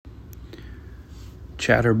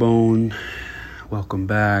Chatterbone, welcome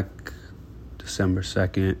back. December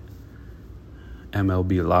 2nd,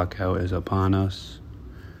 MLB lockout is upon us.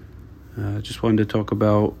 Just wanted to talk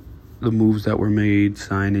about the moves that were made,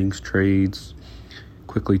 signings, trades,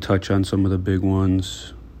 quickly touch on some of the big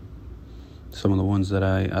ones, some of the ones that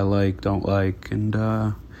I like, don't like, and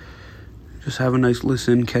just have a nice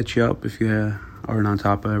listen, catch you up if you aren't on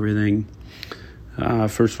top of everything.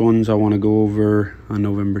 First ones I want to go over on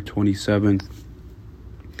November 27th.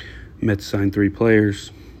 Mets signed 3 players,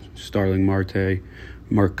 Starling Marte,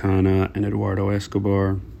 Mark Canha, and Eduardo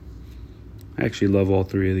Escobar. I actually love all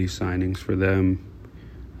 3 of these signings for them.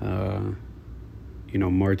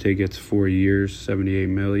 Marte gets 4 years, $78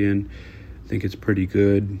 million. I think it's pretty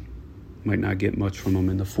good. Might not get much from him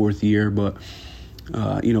in the 4th year, but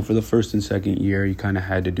for the first and second year, you kind of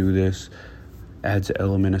had to do this. Adds an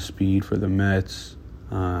element of speed for the Mets.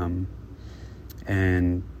 As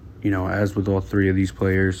with all 3 of these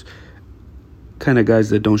players, kind of guys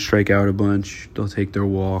that don't strike out a bunch. They'll take their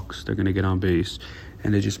walks. They're going to get on base.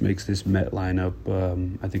 And it just makes this Met lineup,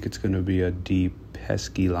 I think it's going to be a deep,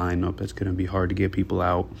 pesky lineup. It's going to be hard to get people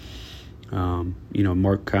out.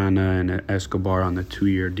 Mark Canha and Escobar on the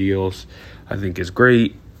 2-year deals, I think is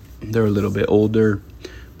great. They're a little bit older,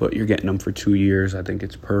 but you're getting them for 2 years. I think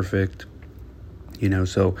it's perfect.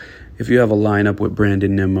 So if you have a lineup with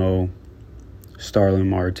Brandon Nimmo, Starling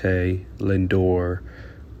Marte, Lindor,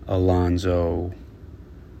 Alonso,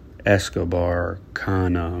 Escobar,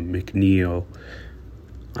 Canha, McNeil,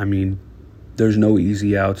 there's no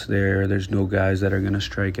easy outs there. There's no guys that are going to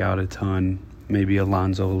strike out a ton. Maybe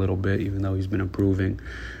Alonso a little bit, even though he's been improving.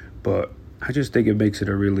 But I just think it makes it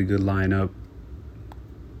a really good lineup.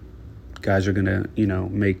 Guys are going to,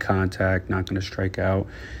 make contact, not going to strike out.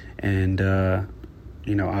 And,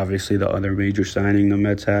 obviously the other major signing the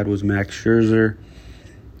Mets had was Max Scherzer.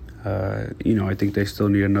 I think they still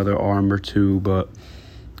need another arm or two, but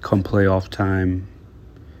come playoff time,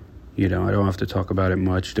 I don't have to talk about it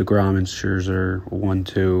much. DeGrom and Scherzer,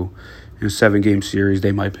 1-2. In a 7-game series,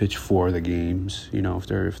 they might pitch 4 of the games, if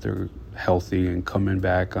they're healthy and coming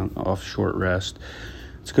back off short rest.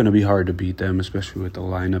 It's going to be hard to beat them, especially with the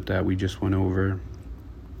lineup that we just went over.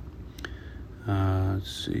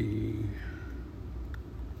 Let's see.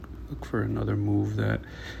 Look for another move that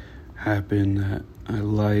happened that I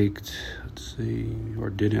liked. Let's see, or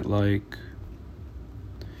didn't like.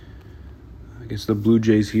 I guess the Blue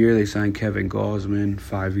Jays here, they signed Kevin Gausman,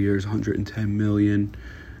 5 years, $110 million.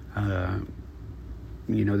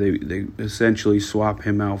 They essentially swap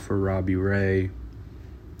him out for Robbie Ray.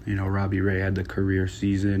 Robbie Ray had the career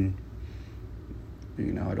season.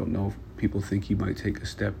 I don't know if people think he might take a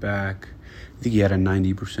step back. I think he had a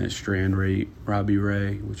 90% strand rate, Robbie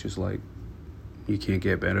Ray, which is like, you can't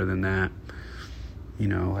get better than that.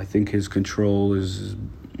 I think his control is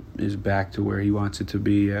back to where he wants it to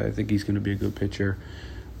be. I think he's going to be a good pitcher.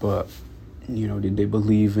 But, did they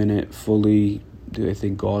believe in it fully? Do they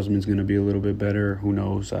think Gausman's going to be a little bit better? Who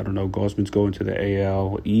knows? I don't know. Gausman's going to the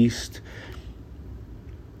AL East.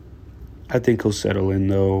 I think he'll settle in,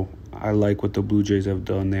 though. I like what the Blue Jays have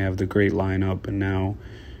done. They have the great lineup, and now,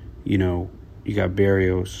 you got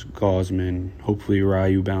Berrios, Gausman. Hopefully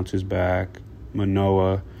Ryu bounces back.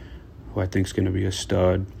 Manoah, who I think is going to be a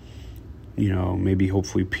stud. Maybe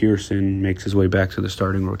hopefully Pearson makes his way back to the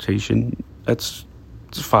starting rotation. It's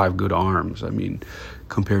 5 good arms.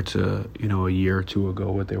 Compared to, a year or 2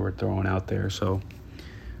 ago, what they were throwing out there. So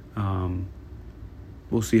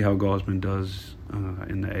we'll see how Gausman does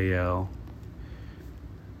in the AL.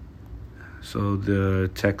 So the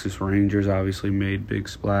Texas Rangers obviously made big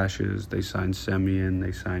splashes. They signed Semien,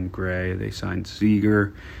 they signed Gray, they signed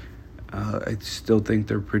Seager. I still think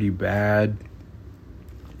they're pretty bad.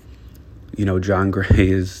 John Gray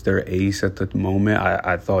is their ace at the moment.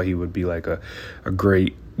 I thought he would be like a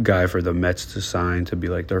great guy for the Mets to sign, to be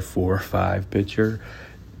like their 4 or 5 pitcher.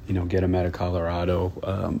 Get him out of Colorado.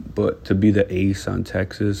 But to be the ace on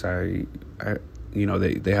Texas, they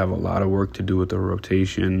have a lot of work to do with the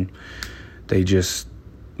rotation. They just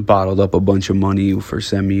bottled up a bunch of money for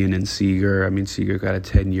Semien and Seager. Seager got a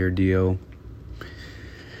 10-year deal.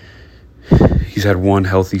 He's had 1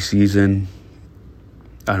 healthy season.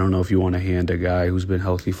 I don't know if you want to hand a guy who's been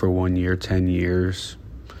healthy for 1 year 10 years.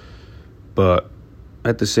 But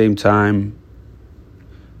at the same time,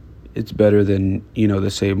 it's better than,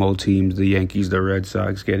 the same old teams, the Yankees, the Red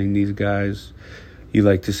Sox, getting these guys. You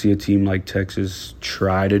like to see a team like Texas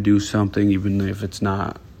try to do something, even if it's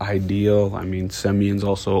not ideal. Semien's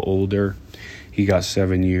also older. He got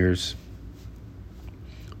 7 years.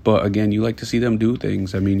 But again, you like to see them do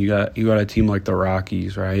things. You got a team like the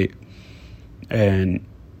Rockies, right? And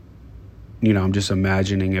I'm just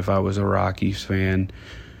imagining if I was a Rockies fan.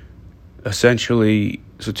 Essentially,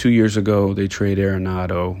 so 2 years ago, they trade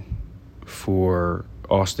Arenado for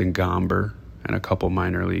Austin Gomber and a couple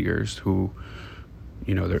minor leaguers who,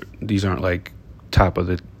 these aren't like top of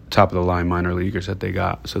the line minor leaguers that they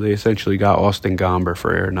got. So they essentially got Austin Gomber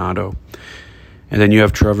for Arenado. And then you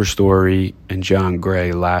have Trevor Story and John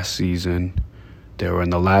Gray last season. They were in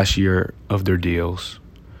the last year of their deals.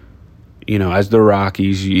 As the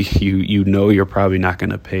Rockies, you know you're probably not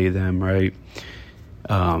going to pay them, right?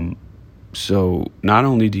 So not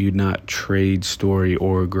only do you not trade Story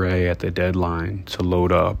or Gray at the deadline to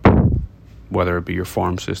load up, whether it be your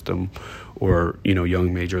farm system or,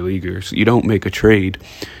 young major leaguers, you don't make a trade.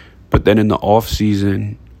 But then in the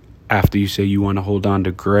offseason, after you say you want to hold on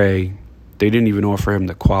to Gray, they didn't even offer him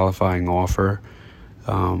the qualifying offer.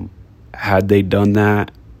 Had they done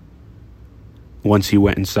that, once he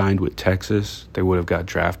went and signed with Texas, they would have got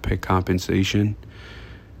draft pick compensation.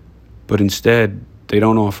 But instead, they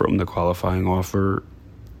don't offer him the qualifying offer.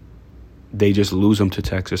 They just lose him to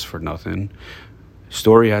Texas for nothing.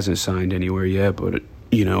 Story hasn't signed anywhere yet, but,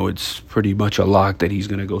 it's pretty much a lock that he's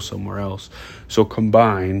going to go somewhere else. So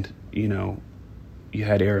combined, you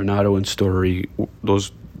had Arenado and Story,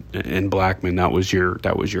 those and Blackmon, that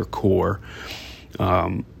was your core.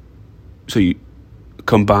 So you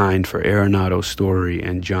combined for Arenado, Story,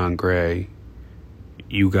 and John Gray,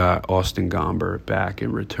 you got Austin Gomber back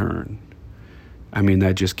in return. I mean,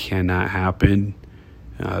 that just cannot happen.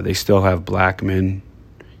 They still have Blackmon.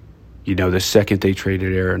 The second they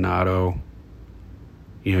traded Arenado,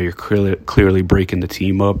 you're clearly breaking the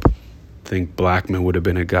team up. I think Blackmon would have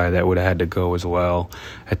been a guy that would have had to go as well.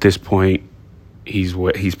 At this point, he's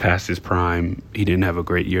past his prime. He didn't have a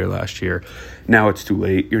great year last year. Now it's too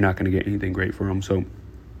late. You're not going to get anything great for him. So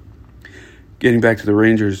getting back to the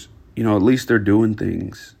Rangers, at least they're doing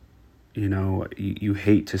things. You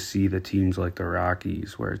hate to see the teams like the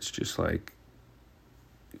Rockies where it's just like,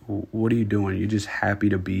 what are you doing? You're just happy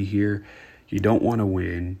to be here. You don't want to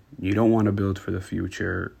win. You don't want to build for the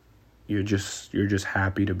future. You're just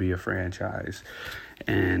happy to be a franchise.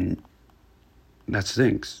 And that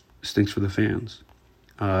stinks. Stinks for the fans.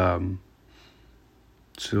 So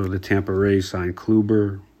the Tampa Rays signed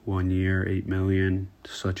Kluber, 1 year, $8 million.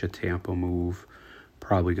 Such a Tampa move.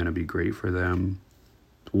 Probably going to be great for them.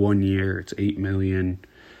 1 year, it's $8 million.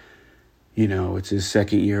 It's his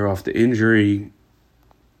second year off the injury.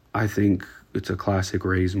 I think it's a classic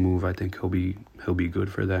Rays move. I think he'll be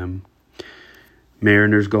good for them.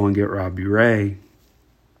 Mariners go and get Robbie Ray.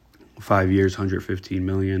 5 years, $115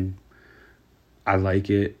 million. I like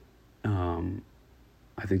it.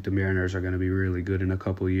 I think the Mariners are going to be really good in a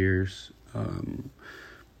couple of years.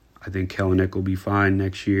 I think Kelenic will be fine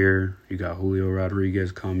next year. You got Julio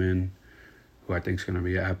Rodriguez coming, who I think is going to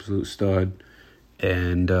be an absolute stud.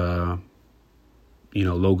 And,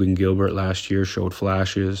 Logan Gilbert last year showed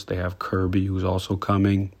flashes. They have Kirby, who's also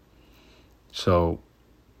coming. So,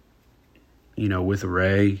 with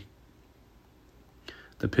Ray,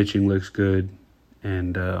 the pitching looks good.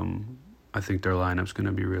 And I think their lineup's going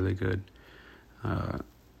to be really good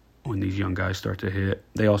when these young guys start to hit.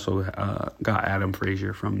 They also got Adam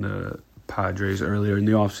Frazier from the Padres earlier in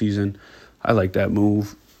the offseason. I like that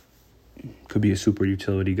move. Could be a super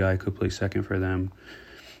utility guy. Could play second for them.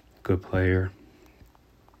 Good player.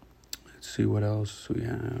 Let's see what else we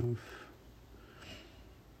have.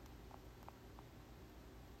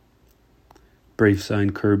 Braves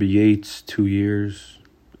signed Kirby Yates, 2 years,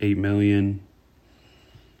 $8 million.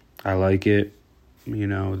 I like it.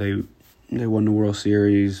 They won the World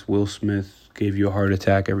Series. Will Smith gave you a heart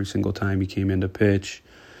attack every single time he came in to pitch.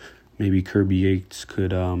 Maybe Kirby Yates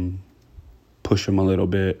could push him a little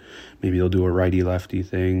bit. Maybe they'll do a righty-lefty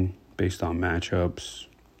thing based on matchups.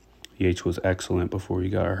 Yates was excellent before he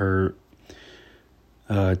got hurt.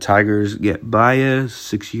 Tigers get Baez,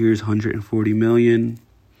 6 years, $140 million.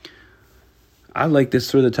 I like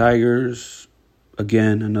this for the Tigers.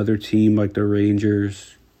 Again, another team like the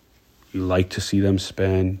Rangers. You like to see them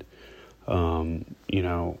spend.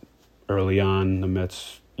 Early on, the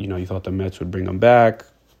Mets, you thought the Mets would bring them back.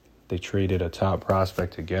 They traded a top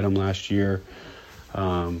prospect to get him last year.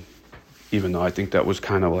 Even though I think that was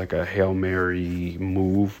kind of like a Hail Mary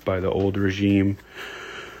move by the old regime.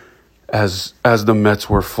 As the Mets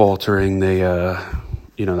were faltering, they, that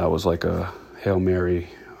was like a Hail Mary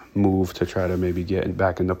move to try to maybe get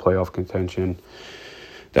back into playoff contention.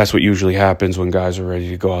 That's what usually happens when guys are ready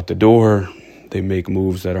to go out the door. They make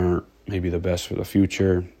moves that aren't maybe the best for the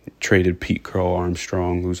future. Traded Pete Crow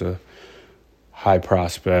Armstrong, who's a high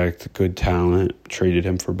prospect, good talent. Traded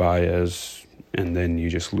him for Baez, and then you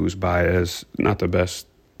just lose Baez. Not the best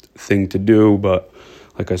thing to do, but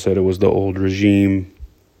like I said, it was the old regime.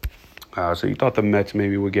 So you thought the Mets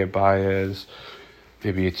maybe would get Baez,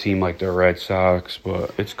 maybe a team like the Red Sox,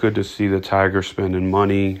 but it's good to see the Tigers spending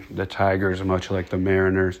money. The Tigers, much like the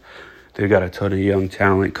Mariners, they got a ton of young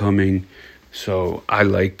talent coming. So I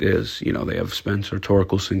like this. You know, they have Spencer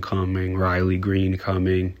Torkelson coming, Riley Green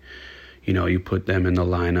coming. You know, you put them in the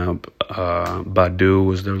lineup. Badu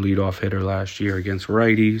was their leadoff hitter last year against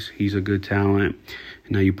righties. He's a good talent.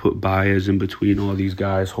 And now you put Baez in between all these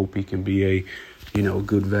guys. Hope he can be a,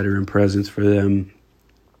 good veteran presence for them.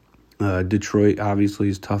 Detroit obviously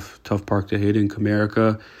is tough park to hit in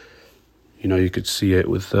Comerica. You could see it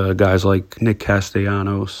with guys like Nick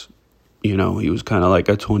Castellanos. He was kind of like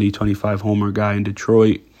a 20, 25 homer guy in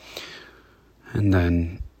Detroit. And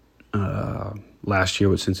then last year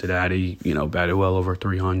with Cincinnati, batted well over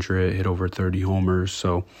 300, hit over 30 homers.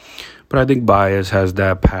 But I think Baez has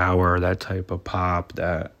that power, that type of pop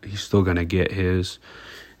that he's still going to get his.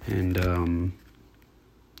 And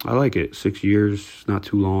I like it. 6 years, not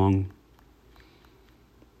too long.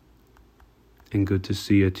 And good to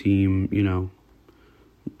see a team,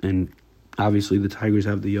 and obviously the Tigers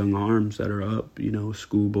have the young arms that are up,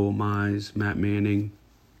 Skubal, Mize, Matt Manning.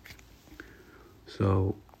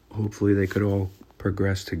 So hopefully they could all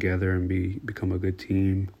progress together and become a good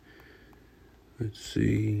team. Let's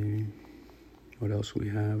see what else we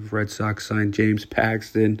have. Red Sox signed James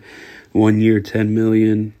Paxton, 1 year, $10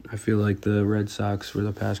 million. I feel like the Red Sox for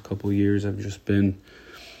the past couple years have just been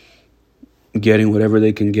getting whatever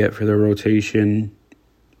they can get for their rotation.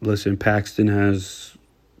 Listen, Paxton has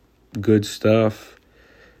good stuff,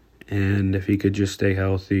 and if he could just stay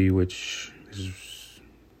healthy, which is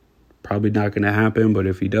probably not going to happen, but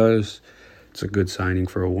if he does, it's a good signing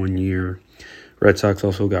for a 1 year. Red Sox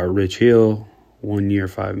also got Rich Hill, 1 year,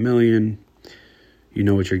 $5 million. You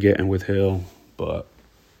know what you're getting with Hill, but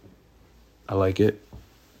I like it.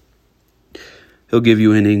 He'll give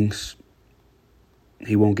you innings.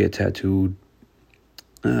 He won't get tattooed.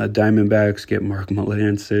 Diamondbacks get Mark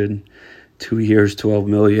Melancon, 2 years, $12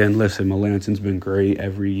 million. Listen, Melancon's been great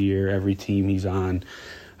every year, every team he's on.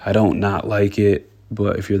 I don't not like it,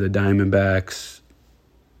 but if you're the Diamondbacks,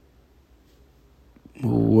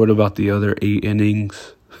 what about the other 8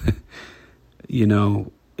 innings?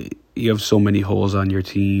 You have so many holes on your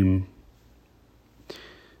team.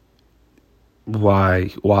 Why a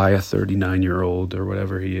 39-year-old or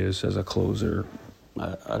whatever he is as a closer?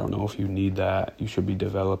 I don't know if you need that. You should be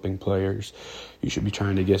developing players. You should be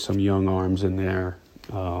trying to get some young arms in there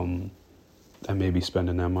and maybe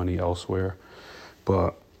spending that money elsewhere.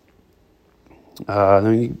 But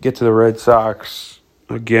then you get to the Red Sox.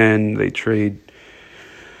 Again, they trade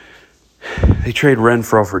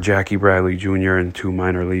Renfroe for Jackie Bradley Jr. and 2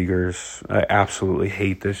 minor leaguers. I absolutely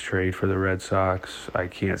hate this trade for the Red Sox. I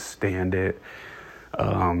can't stand it.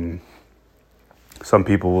 Some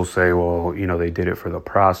people will say, well, they did it for the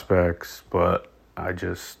prospects, but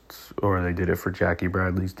or they did it for Jackie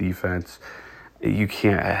Bradley's defense. You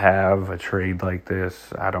can't have a trade like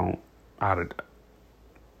this. I don't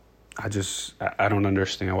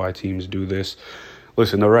understand why teams do this.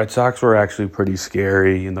 Listen, the Red Sox were actually pretty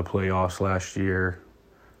scary in the playoffs last year.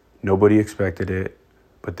 Nobody expected it,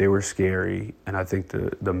 but they were scary. And I think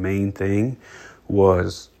the main thing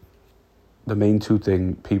was the main two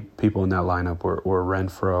people in that lineup were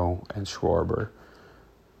Renfroe and Schwarber.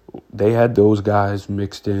 They had those guys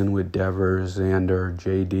mixed in with Devers, Xander,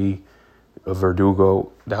 JD,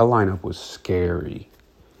 Verdugo. That lineup was scary.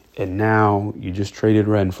 And now you just traded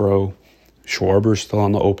Renfroe. Schwarber's still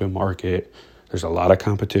on the open market. There's a lot of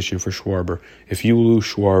competition for Schwarber. If you lose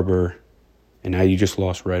Schwarber, and now you just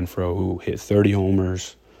lost Renfroe, who hit 30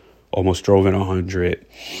 homers, almost drove in 100.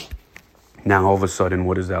 Now, all of a sudden,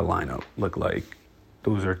 what does that lineup look like?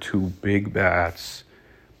 Those are 2 big bats.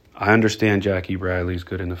 I understand Jackie Bradley's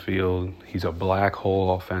good in the field. He's a black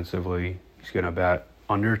hole offensively. He's going to bat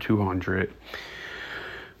under 200.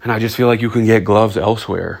 And I just feel like you can get gloves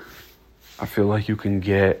elsewhere. I feel like you can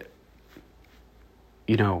get,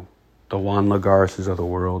 the Juan Lagarces of the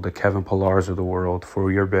world, the Kevin Pillars of the world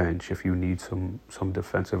for your bench if you need some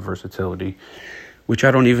defensive versatility, which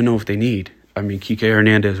I don't even know if they need. I mean, Kike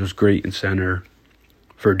Hernandez was great in center.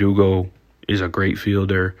 Verdugo is a great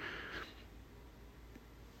fielder.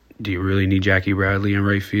 Do you really need Jackie Bradley in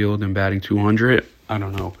right field and batting 200? I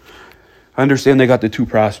don't know. I understand they got the 2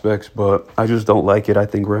 prospects, but I just don't like it. I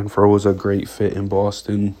think Renfroe was a great fit in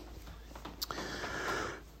Boston.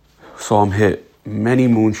 Saw him hit many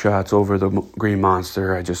moonshots over the Green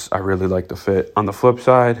Monster. I really like the fit. On the flip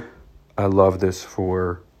side, I love this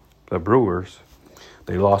for the Brewers.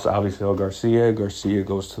 They lost Avisail Garcia. Garcia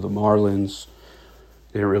goes to the Marlins.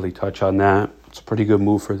 They didn't really touch on that. It's a pretty good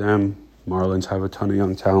move for them. Marlins have a ton of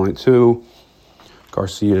young talent too.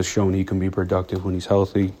 Garcia has shown he can be productive when he's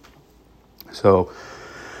healthy. So,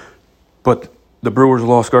 but the Brewers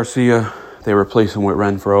lost Garcia. They replace him with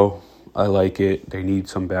Renfroe. I like it. They need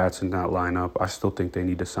some bats in that lineup. I still think they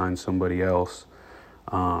need to sign somebody else.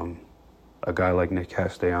 A guy like Nick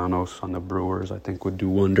Castellanos on the Brewers, I think, would do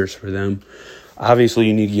wonders for them. Obviously,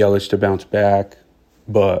 you need Yelich to bounce back,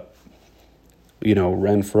 but,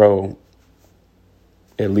 Renfroe,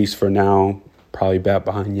 at least for now, probably bat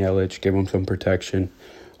behind Yelich, give him some protection.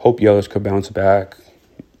 Hope Yelich could bounce back.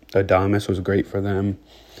 Adames was great for them.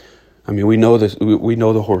 I mean, we know this. We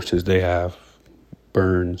know the horses they have.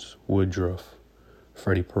 Burns, Woodruff,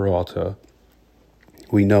 Freddie Peralta.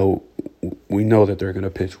 We know that they're going to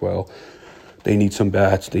pitch well. They need some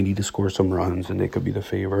bats. They need to score some runs, and they could be the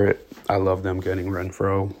favorite. I love them getting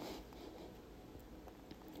Renfroe.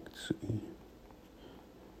 Let's see.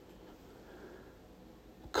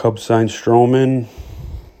 Cubs signed Stroman.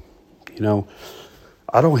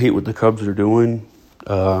 I don't hate what the Cubs are doing.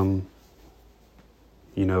 I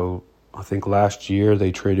think last year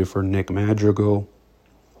they traded for Nick Madrigal.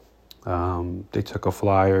 They took a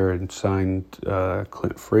flyer and signed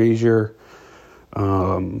Clint Frazier.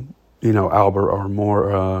 Albert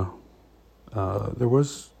Almora.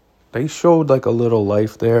 They showed like a little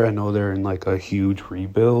life there. I know they're in like a huge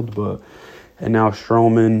rebuild, and now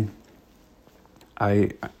Stroman.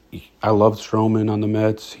 I loved Stroman on the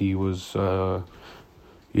Mets. He was, a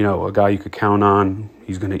guy you could count on.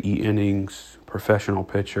 He's going to eat innings, professional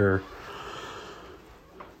pitcher,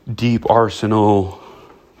 deep arsenal,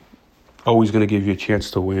 always going to give you a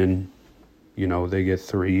chance to win. They get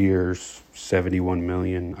 3 years, $71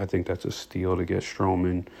 million. I think that's a steal to get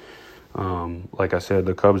Stroman. Like I said,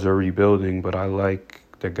 the Cubs are rebuilding, but I like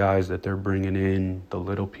the guys that they're bringing in, the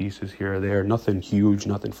little pieces here or there. Nothing huge,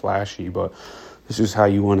 nothing flashy, but this is how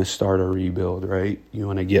you want to start a rebuild, right? You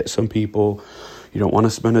want to get some people. You don't want to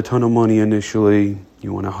spend a ton of money initially.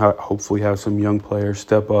 You want to hopefully have some young players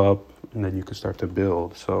step up, and then you can start to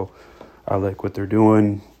build. So I like what they're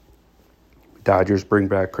doing. Dodgers bring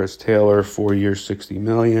back Chris Taylor, 4 years, $60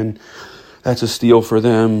 million. That's a steal for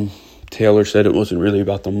them. Taylor said it wasn't really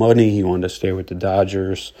about the money. He wanted to stay with the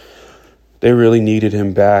Dodgers. They really needed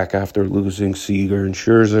him back after losing Seager and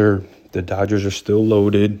Scherzer. The Dodgers are still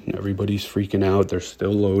loaded. Everybody's freaking out. They're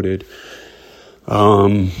still loaded.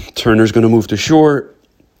 Turner's going to move to short.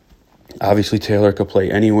 Obviously, Taylor could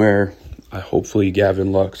play anywhere. Hopefully,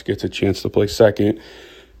 Gavin Lux gets a chance to play second.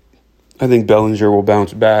 I think Bellinger will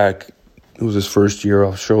bounce back. It was his first year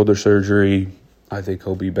off shoulder surgery. I think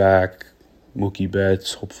he'll be back. Mookie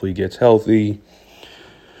Betts hopefully gets healthy.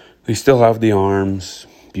 They still have the arms.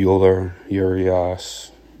 Buehler,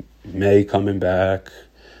 Urias, May coming back.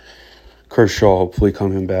 Kershaw hopefully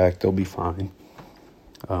coming back. They'll be fine.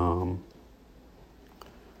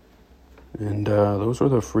 Those were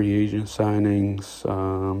the free agent signings.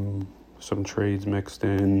 Some trades mixed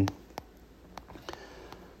in.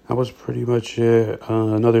 That was pretty much it.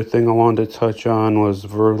 Another thing I wanted to touch on was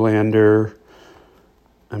Verlander.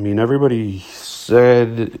 I mean, everybody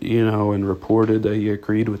said, and reported that he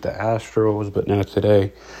agreed with the Astros, but now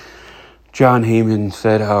today, John Heyman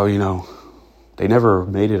said how, they never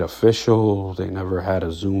made it official. They never had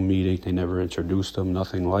a Zoom meeting. They never introduced him,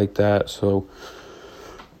 nothing like that. So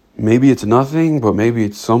maybe it's nothing, but maybe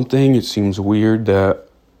it's something. It seems weird that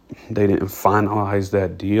they didn't finalize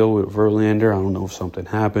that deal with Verlander. I don't know if something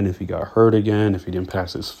happened, if he got hurt again, if he didn't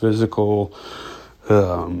pass his physical.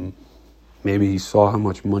 Maybe he saw how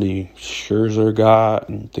much money Scherzer got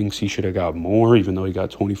and thinks he should have got more, even though he got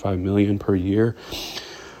 $25 million per year.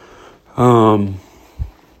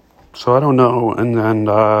 So I don't know. And then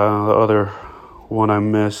the other one I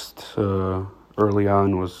missed early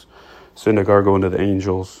on was Syndergaard going to the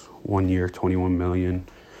Angels. 1 year, $21 million.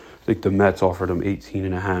 I think the Mets offered him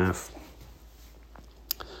 $18.5.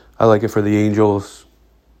 I like it for the Angels.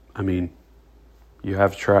 I mean, you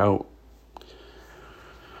have Trout.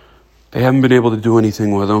 They haven't been able to do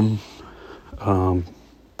anything with him.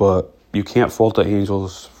 But you can't fault the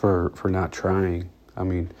Angels for not trying. I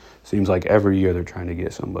mean, it seems like every year they're trying to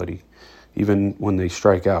get somebody. Even when they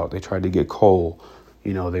strike out, they tried to get Cole.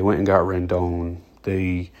 They went and got Rendon.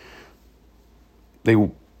 They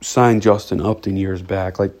signed Justin Upton years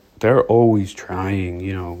back. Like, they're always trying.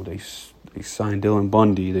 They signed Dylan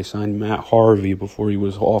Bundy. They signed Matt Harvey before he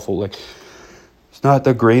was awful. Like, it's not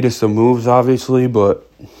the greatest of moves, obviously, but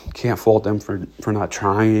can't fault them for not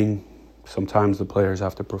trying. Sometimes the players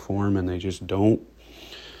have to perform, and they just don't.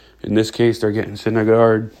 In this case, they're getting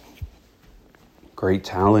Syndergaard. Great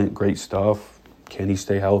talent, great stuff. Can he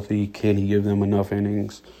stay healthy? Can he give them enough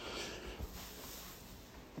innings?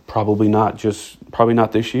 Probably not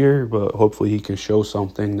this year, but hopefully he can show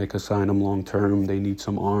something. They could sign him long term. They need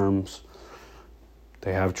some arms.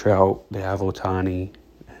 They have Trout. They have Ohtani.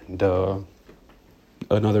 And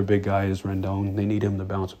another big guy is Rendon. They need him to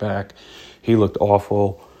bounce back. He looked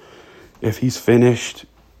awful. If he's finished,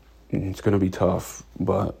 it's going to be tough.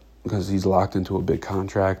 But because he's locked into a big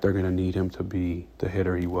contract, they're going to need him to be the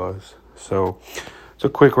hitter he was. So it's a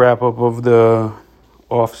quick wrap-up of the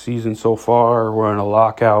off-season so far. We're in a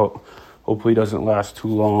lockout. Hopefully it doesn't last too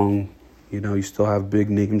long. You still have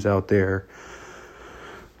big names out there.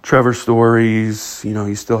 Trevor Stories,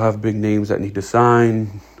 you still have big names that need to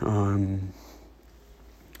sign.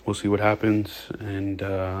 We'll see what happens, and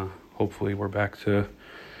hopefully we're back to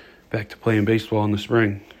playing baseball in the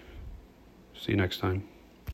spring. See you next time.